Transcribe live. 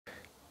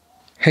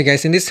Hey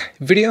guys, in this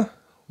video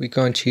we're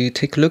going to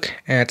take a look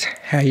at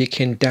how you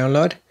can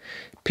download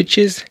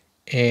pictures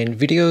and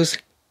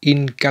videos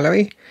in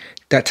gallery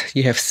that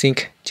you have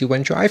synced to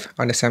OneDrive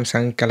on the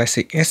Samsung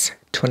Galaxy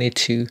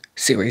S22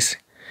 series.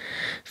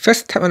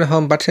 First, tap on the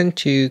home button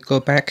to go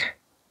back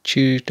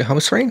to the home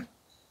screen,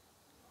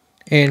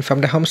 and from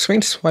the home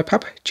screen swipe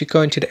up to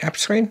go into the app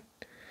screen.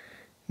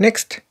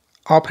 Next,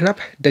 open up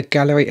the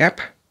gallery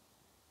app.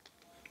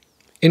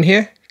 In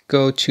here,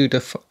 go to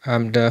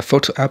the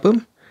photo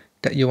album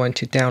that you want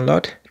to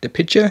download the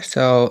picture.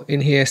 So in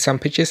here, some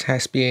pictures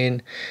has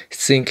been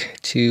synced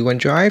to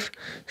OneDrive.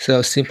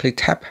 So simply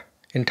tap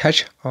and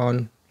touch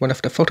on one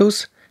of the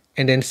photos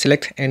and then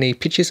select any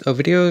pictures or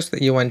videos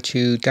that you want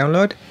to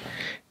download.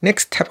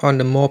 Next, tap on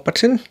the More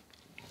button,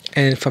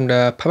 and from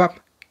the pop-up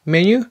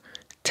menu,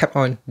 tap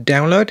on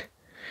Download.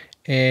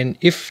 And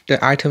if the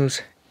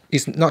items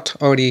is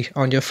not already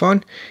on your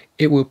phone,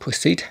 it will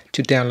proceed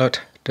to download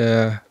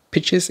the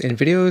pictures and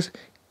videos.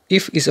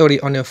 If it's already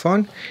on your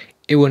phone,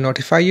 it will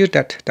notify you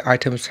that the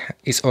items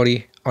is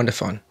already on the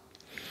phone.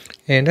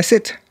 And that's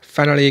it.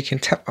 Finally, you can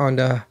tap on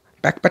the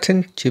back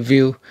button to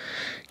view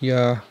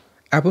your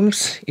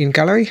albums in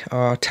gallery,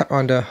 or tap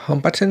on the home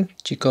button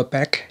to go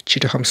back to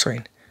the home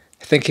screen.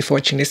 Thank you for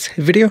watching this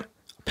video.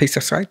 Please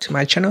subscribe to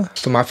my channel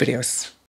for more videos.